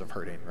categories of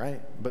hurting,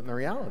 right? But the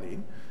reality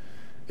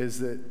is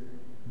that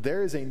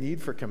there is a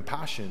need for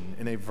compassion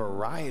in a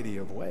variety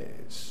of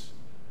ways.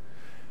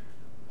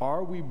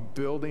 Are we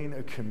building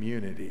a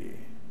community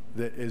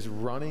that is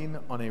running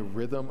on a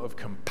rhythm of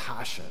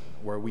compassion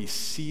where we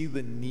see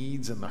the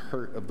needs and the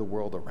hurt of the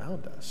world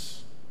around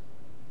us?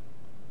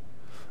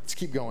 Let's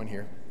keep going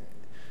here.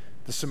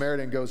 The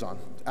Samaritan goes on.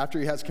 After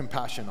he has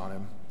compassion on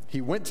him, he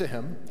went to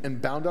him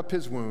and bound up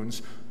his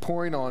wounds,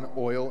 pouring on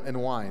oil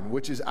and wine,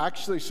 which is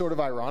actually sort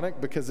of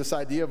ironic because this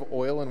idea of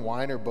oil and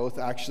wine are both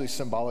actually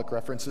symbolic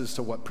references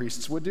to what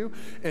priests would do.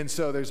 And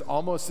so there's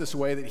almost this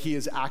way that he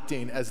is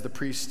acting as the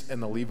priest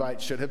and the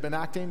Levite should have been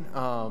acting,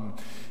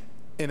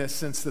 in a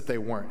sense that they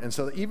weren't. And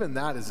so even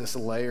that is this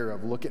layer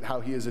of look at how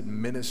he is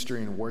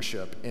administering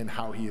worship and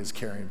how he is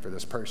caring for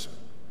this person.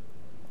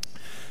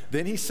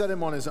 Then he set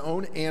him on his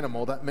own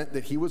animal, that meant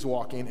that he was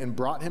walking, and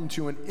brought him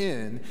to an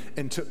inn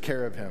and took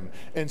care of him.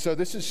 And so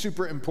this is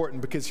super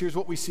important because here's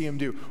what we see him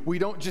do. We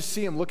don't just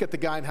see him look at the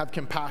guy and have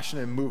compassion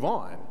and move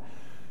on.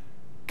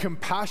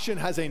 Compassion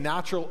has a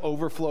natural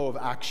overflow of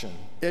action.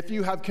 If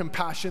you have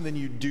compassion, then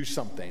you do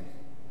something.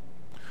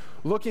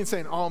 Looking and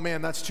saying, oh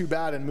man, that's too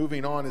bad, and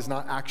moving on is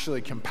not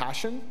actually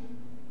compassion.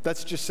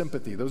 That's just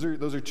sympathy. Those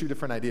are two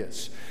different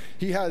ideas.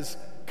 He has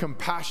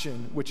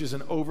compassion, which is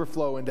an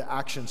overflow into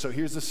action. So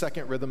here's the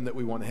second rhythm that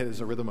we want to hit, is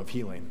a rhythm of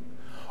healing.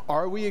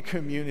 Are we a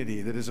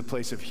community that is a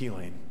place of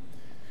healing?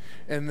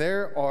 And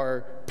there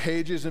are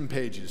pages and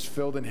pages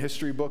filled in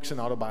history books and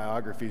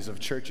autobiographies of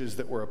churches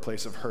that were a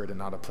place of hurt and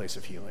not a place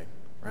of healing,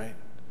 right?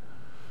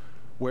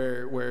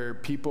 Where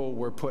people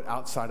were put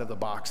outside of the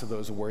box of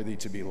those worthy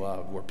to be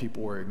loved, where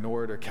people were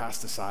ignored or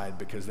cast aside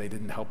because they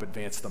didn't help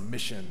advance the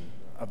mission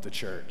of the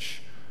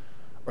church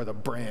or the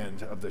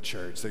brand of the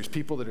church. There's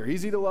people that are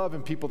easy to love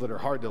and people that are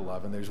hard to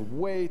love, and there's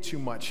way too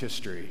much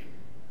history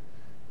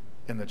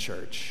in the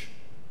church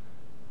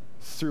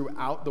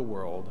throughout the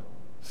world,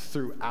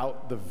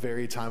 throughout the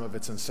very time of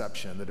its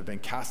inception, that have been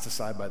cast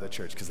aside by the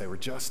church because they were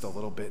just a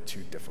little bit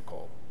too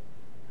difficult.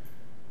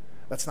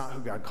 That's not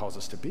who God calls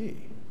us to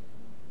be.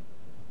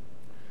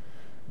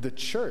 The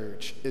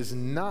church is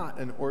not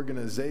an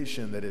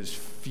organization that is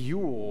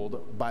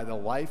fueled by the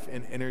life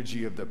and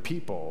energy of the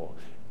people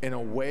in a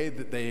way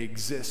that they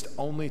exist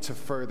only to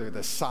further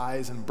the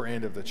size and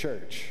brand of the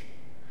church.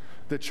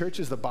 The church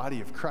is the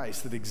body of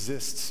Christ that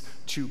exists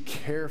to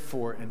care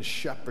for and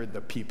shepherd the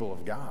people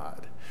of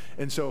God.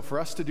 And so for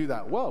us to do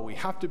that well, we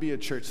have to be a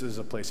church that is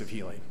a place of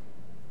healing.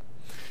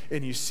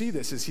 And you see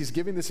this as he's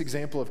giving this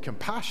example of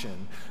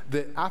compassion,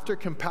 that after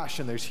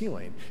compassion, there's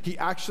healing. He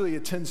actually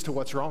attends to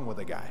what's wrong with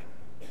a guy.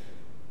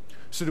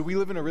 So do we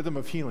live in a rhythm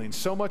of healing?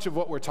 So much of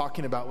what we're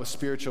talking about with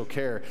spiritual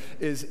care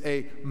is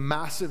a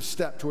massive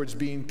step towards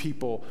being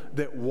people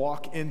that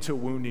walk into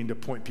wounding to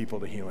point people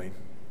to healing,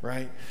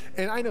 right?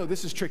 And I know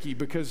this is tricky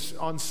because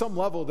on some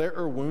level, there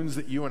are wounds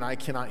that you and I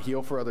cannot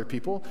heal for other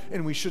people,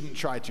 and we shouldn't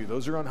try to.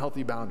 Those are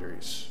unhealthy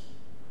boundaries.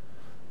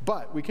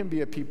 But we can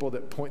be a people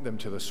that point them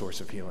to the source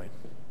of healing.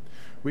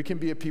 We can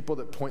be a people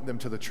that point them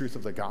to the truth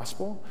of the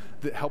gospel,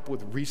 that help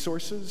with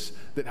resources,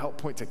 that help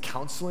point to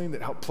counseling,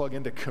 that help plug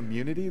into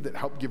community, that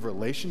help give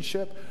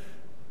relationship.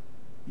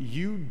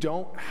 You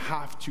don't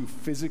have to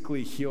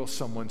physically heal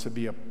someone to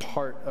be a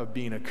part of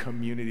being a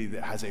community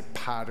that has a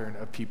pattern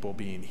of people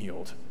being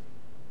healed,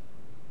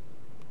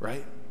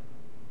 right?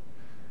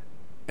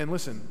 And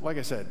listen, like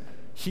I said,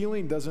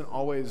 healing doesn't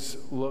always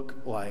look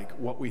like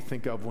what we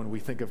think of when we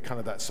think of kind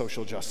of that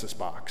social justice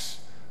box.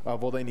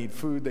 Well, they need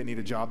food, they need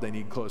a job, they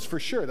need clothes. For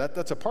sure,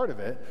 that's a part of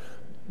it.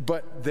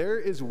 But there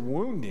is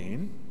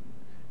wounding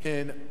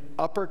in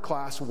upper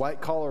class, white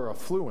collar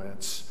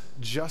affluence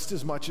just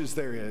as much as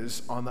there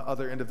is on the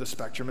other end of the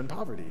spectrum in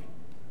poverty.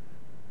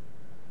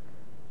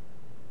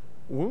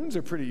 Wounds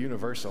are pretty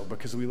universal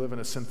because we live in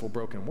a sinful,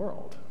 broken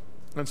world.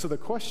 And so the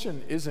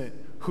question isn't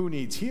who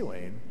needs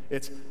healing,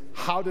 it's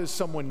how does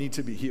someone need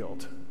to be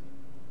healed?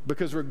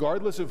 Because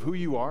regardless of who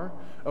you are,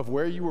 of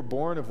where you were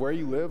born, of where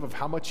you live, of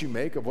how much you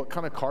make, of what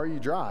kind of car you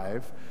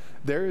drive,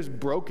 there is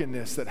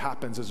brokenness that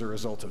happens as a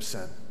result of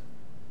sin.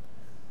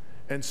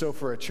 And so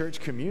for a church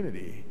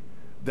community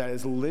that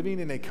is living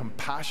in a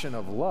compassion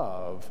of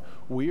love,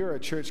 we are a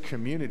church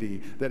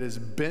community that is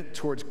bent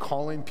towards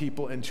calling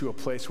people into a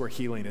place where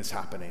healing is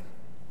happening,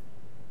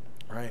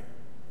 right?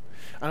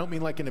 I don't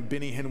mean like in a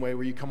Benny Hinn way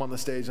where you come on the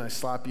stage and I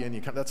slap you and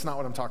you come. That's not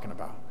what I'm talking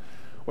about.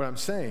 What I'm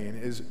saying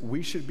is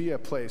we should be a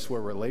place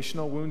where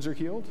relational wounds are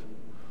healed,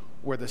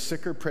 where the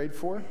sick are prayed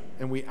for,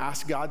 and we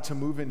ask God to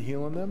move and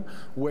heal in them,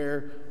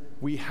 where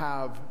we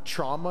have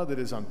trauma that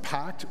is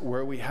unpacked,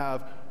 where we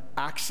have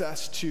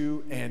access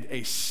to and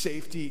a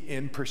safety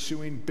in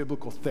pursuing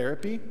biblical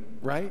therapy,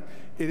 right?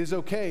 It is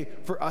okay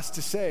for us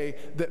to say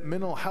that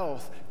mental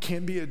health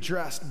can be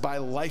addressed by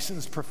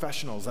licensed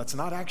professionals. That's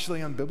not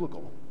actually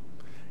unbiblical.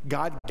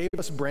 God gave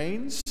us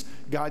brains,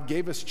 God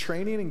gave us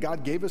training, and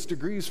God gave us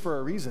degrees for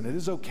a reason. It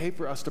is okay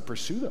for us to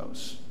pursue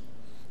those.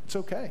 It's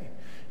okay.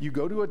 You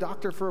go to a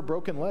doctor for a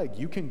broken leg,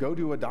 you can go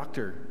to a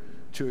doctor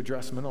to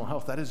address mental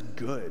health. That is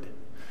good.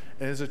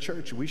 And as a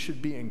church, we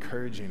should be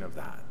encouraging of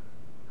that.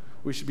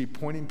 We should be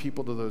pointing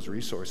people to those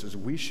resources.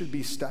 We should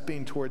be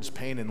stepping towards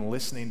pain and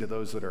listening to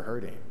those that are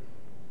hurting.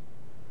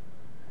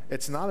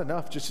 It's not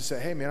enough just to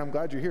say, hey man, I'm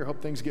glad you're here,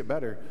 hope things get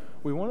better.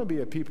 We want to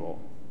be a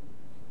people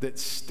that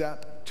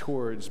step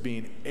towards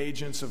being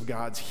agents of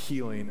God's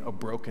healing a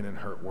broken and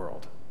hurt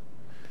world.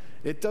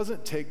 It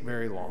doesn't take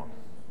very long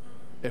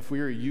if we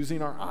are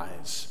using our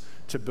eyes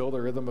to build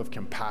a rhythm of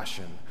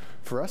compassion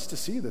for us to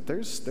see that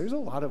there's a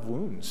lot of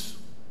wounds.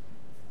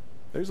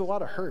 There's a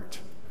lot of hurt.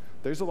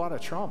 There's a lot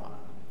of trauma.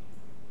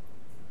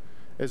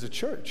 As a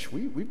church,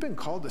 we've been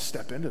called to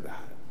step into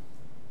that.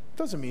 It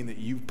doesn't mean that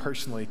you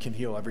personally can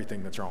heal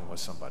everything that's wrong with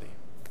somebody.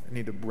 I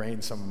need to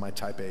rein some of my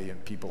type A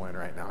people in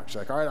right now. She's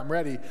like, all right, I'm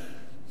ready.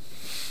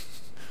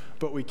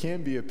 But we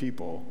can be a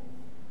people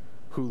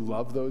who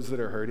love those that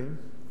are hurting,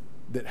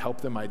 that help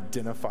them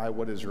identify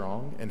what is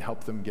wrong and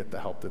help them get the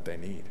help that they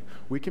need.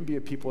 We can be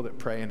a people that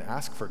pray and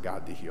ask for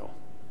God to heal.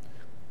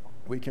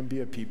 We can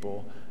be a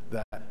people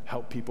that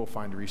help people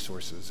find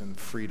resources and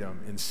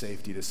freedom and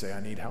safety to say,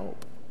 I need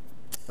help.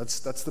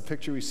 That's the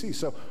picture we see.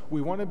 So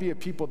we want to be a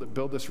people that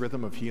build this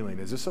rhythm of healing.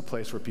 Is this a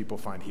place where people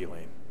find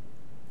healing?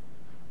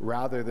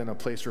 Rather than a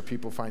place where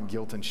people find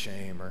guilt and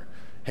shame or,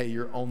 hey,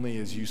 you're only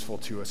as useful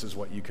to us as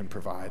what you can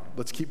provide.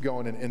 Let's keep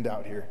going and end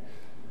out here.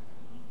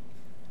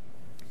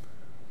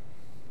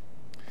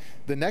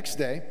 The next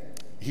day,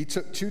 he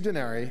took 2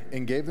 denarii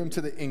and gave them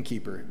to the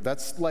innkeeper.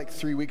 That's like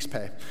 3 weeks'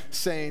 pay,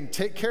 saying,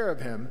 take care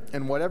of him,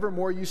 and whatever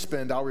more you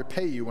spend, I'll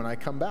repay you when I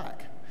come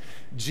back.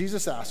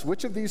 Jesus asked,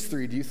 which of these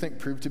 3 do you think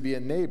proved to be a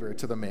neighbor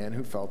to the man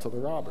who fell to the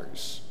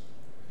robbers?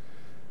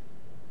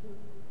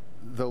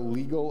 The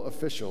legal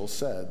official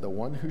said, the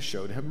one who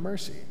showed him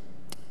mercy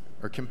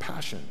or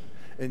compassion.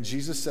 And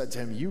Jesus said to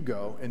him, you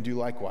go and do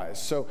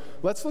likewise. So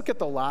let's look at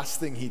the last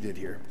thing he did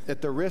here,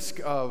 at the risk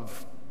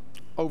of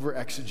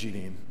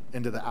over-exegeting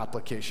into the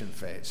application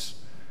phase.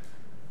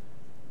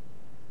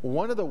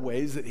 One of the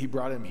ways that he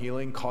brought him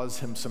healing caused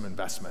him some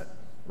investment,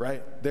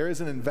 right? There is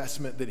an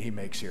investment that he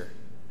makes here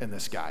in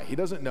this guy. He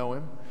doesn't know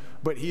him,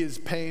 but he is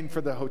paying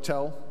for the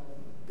hotel,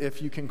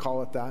 if you can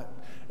call it that,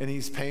 and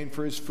he's paying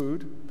for his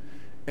food,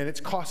 and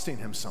it's costing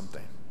him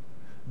something.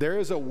 There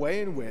is a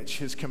way in which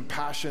his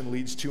compassion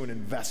leads to an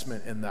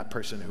investment in that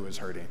person who is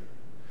hurting.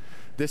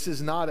 This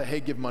is not a,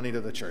 hey, give money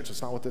to the church.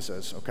 That's not what this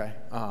is, okay?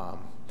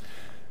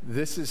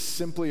 This is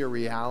simply a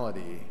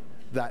reality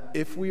that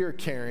if we are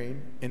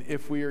caring and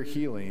if we are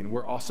healing,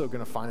 we're also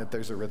going to find that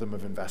there's a rhythm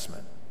of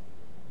investment,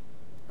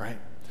 right?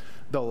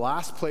 The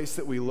last place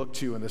that we look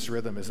to in this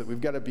rhythm is that we've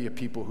got to be a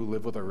people who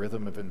live with a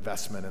rhythm of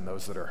investment in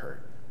those that are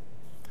hurt.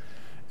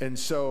 And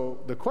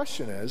so the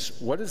question is,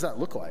 what does that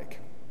look like?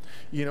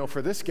 You know,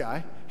 for this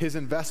guy, his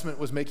investment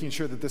was making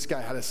sure that this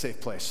guy had a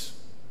safe place.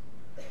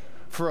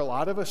 For a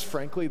lot of us,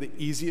 frankly, the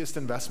easiest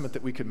investment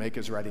that we could make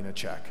is writing a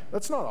check.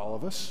 That's not all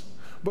of us.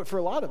 But for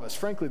a lot of us,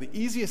 frankly, the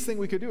easiest thing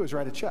we could do is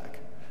write a check.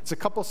 It's a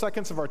couple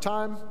seconds of our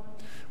time.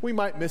 We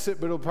might miss it,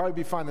 but it'll probably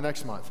be fine the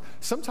next month.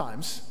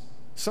 Sometimes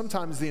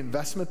the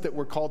investment that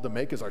we're called to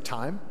make is our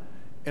time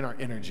and our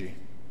energy,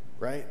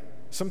 right?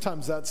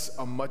 Sometimes that's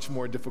a much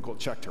more difficult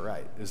check to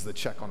write, is the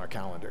check on our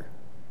calendar.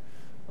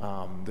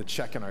 The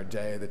check in our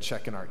day, the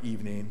check in our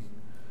evening,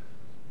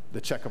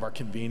 the check of our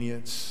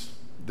convenience,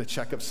 the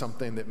check of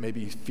something that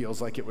maybe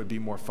feels like it would be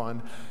more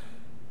fun.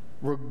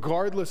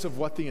 Regardless of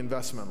what the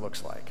investment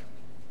looks like,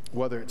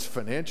 whether it's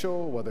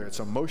financial, whether it's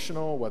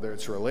emotional, whether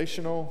it's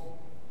relational,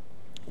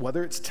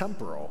 whether it's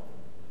temporal,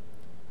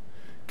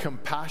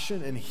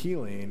 compassion and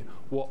healing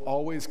will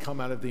always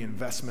come out of the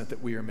investment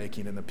that we are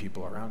making in the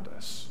people around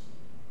us.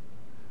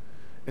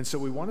 And so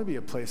we want to be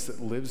a place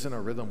that lives in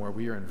a rhythm where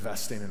we are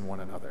investing in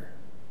one another.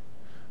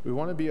 We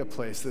want to be a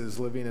place that is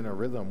living in a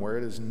rhythm where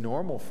it is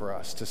normal for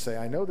us to say,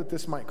 I know that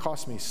this might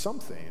cost me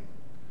something,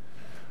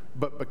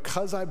 but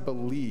because I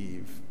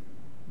believe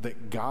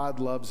that God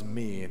loves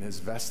me and is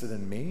vested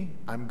in me,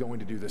 I'm going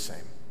to do the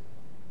same.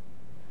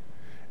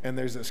 And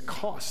there's this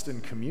cost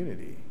in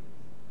community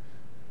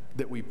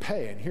that we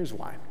pay, and here's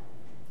why.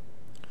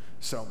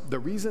 So the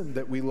reason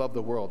that we love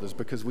the world is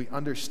because we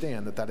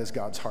understand that that is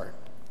God's heart.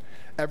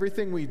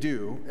 Everything we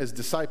do as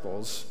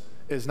disciples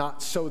is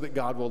not so that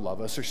God will love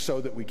us or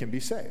so that we can be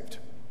saved.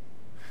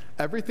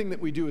 Everything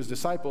that we do as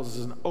disciples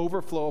is an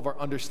overflow of our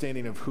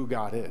understanding of who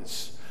God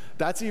is.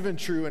 That's even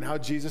true in how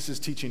Jesus is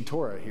teaching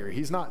Torah here.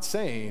 He's not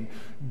saying,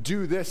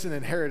 do this and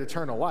inherit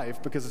eternal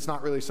life, because it's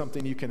not really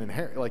something you can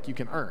inherit, like you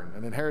can earn.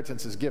 An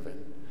inheritance is given.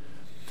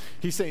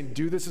 He's saying,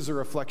 do this as a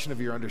reflection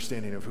of your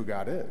understanding of who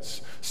God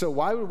is. So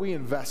why would we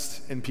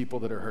invest in people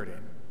that are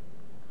hurting?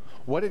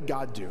 What did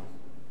God do?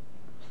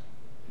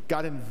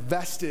 God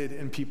invested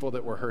in people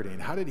that were hurting.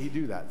 How did he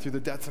do that? Through the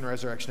death and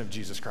resurrection of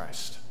Jesus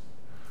Christ.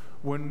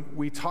 When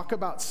we talk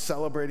about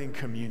celebrating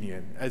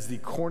communion as the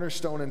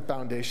cornerstone and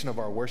foundation of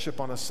our worship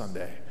on a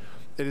Sunday,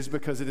 it is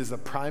because it is the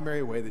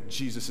primary way that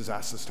Jesus has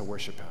asked us to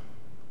worship him.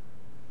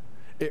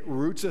 It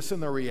roots us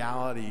in the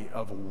reality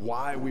of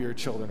why we are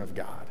children of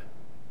God,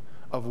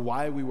 of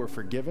why we were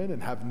forgiven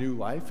and have new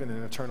life and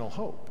an eternal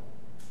hope.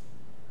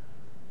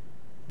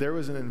 There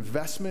was an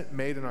investment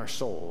made in our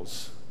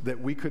souls that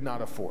we could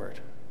not afford,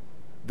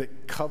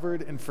 that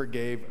covered and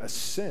forgave a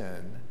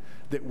sin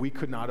that we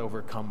could not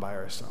overcome by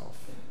ourselves.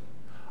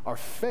 Our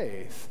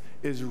faith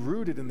is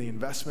rooted in the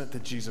investment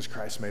that Jesus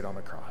Christ made on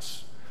the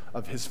cross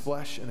of his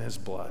flesh and his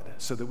blood,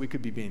 so that we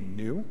could be made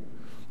new,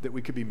 that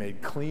we could be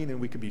made clean, and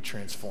we could be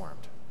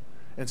transformed.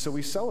 And so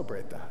we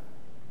celebrate that,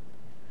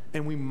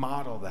 and we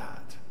model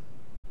that.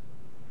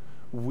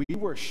 We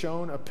were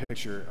shown a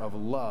picture of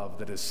love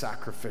that is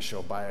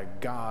sacrificial by a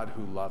God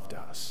who loved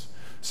us.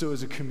 So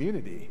as a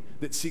community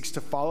that seeks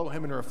to follow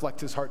him and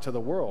reflect his heart to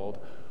the world,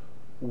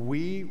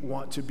 we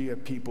want to be a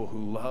people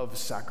who love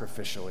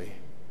sacrificially.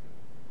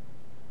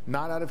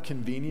 Not out of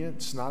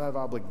convenience, not out of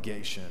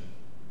obligation,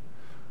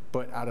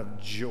 but out of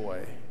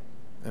joy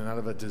and out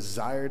of a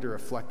desire to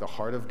reflect the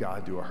heart of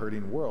God to a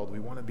hurting world. We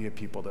want to be a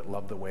people that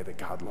love the way that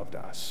God loved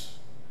us.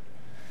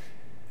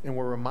 And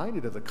we're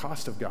reminded of the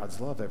cost of God's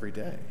love every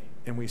day.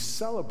 And we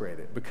celebrate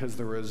it because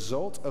the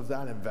result of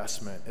that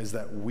investment is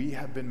that we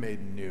have been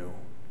made new.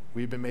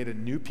 We've been made a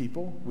new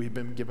people, we've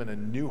been given a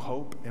new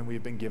hope, and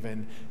we've been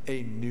given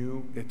a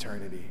new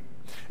eternity.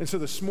 And so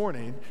this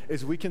morning,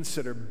 as we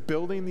consider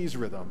building these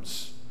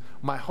rhythms,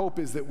 my hope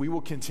is that we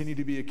will continue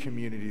to be a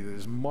community that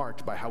is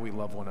marked by how we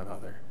love one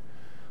another.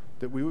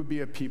 That we would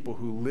be a people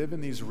who live in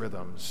these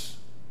rhythms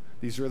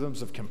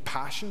of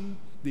compassion,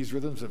 these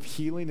rhythms of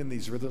healing, and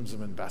these rhythms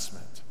of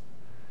investment.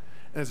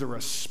 And as a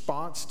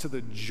response to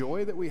the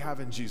joy that we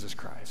have in Jesus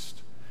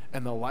Christ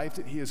and the life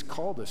that he has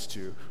called us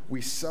to,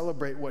 we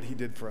celebrate what he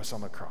did for us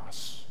on the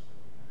cross.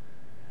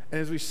 And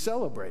as we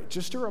celebrate,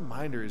 just a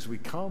reminder, as we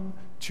come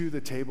to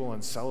the table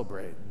and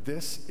celebrate,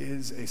 this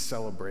is a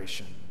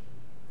celebration.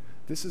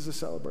 This is a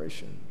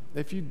celebration.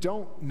 If you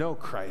don't know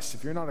Christ,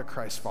 if you're not a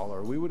Christ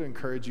follower, we would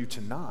encourage you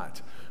to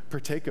not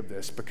partake of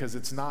this, because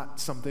it's not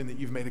something that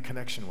you've made a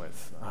connection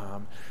with.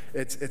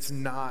 It's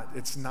not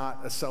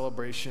a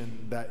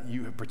celebration that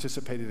you have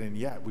participated in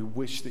yet. We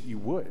wish that you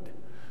would,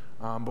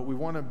 but we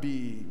want to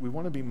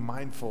be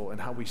mindful in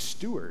how we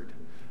steward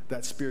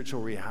that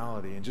spiritual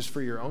reality. And just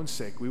for your own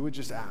sake, we would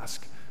just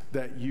ask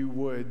that you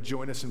would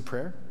join us in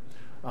prayer.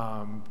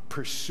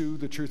 Pursue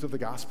the truth of the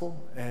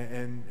gospel,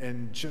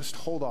 and just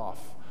hold off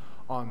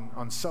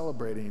on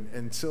celebrating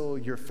until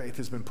your faith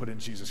has been put in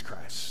Jesus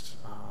Christ.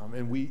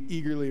 And we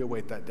eagerly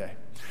await that day.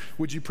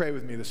 Would you pray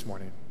with me this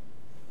morning?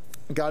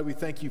 God, we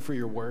thank you for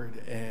your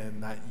word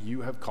and that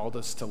you have called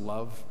us to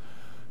love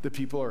the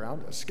people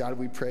around us. God,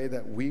 we pray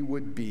that we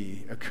would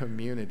be a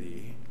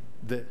community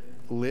that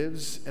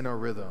lives in a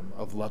rhythm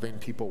of loving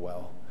people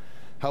well.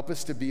 Help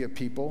us to be a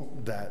people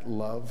that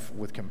love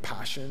with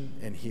compassion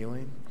and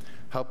healing.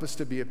 Help us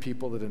to be a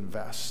people that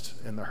invest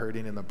in the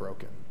hurting and the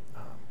broken.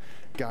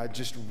 God,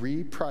 just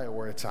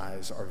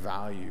reprioritize our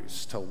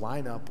values to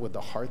line up with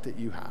the heart that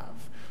you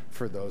have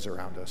for those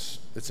around us.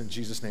 It's in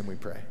Jesus' name we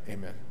pray.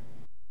 Amen.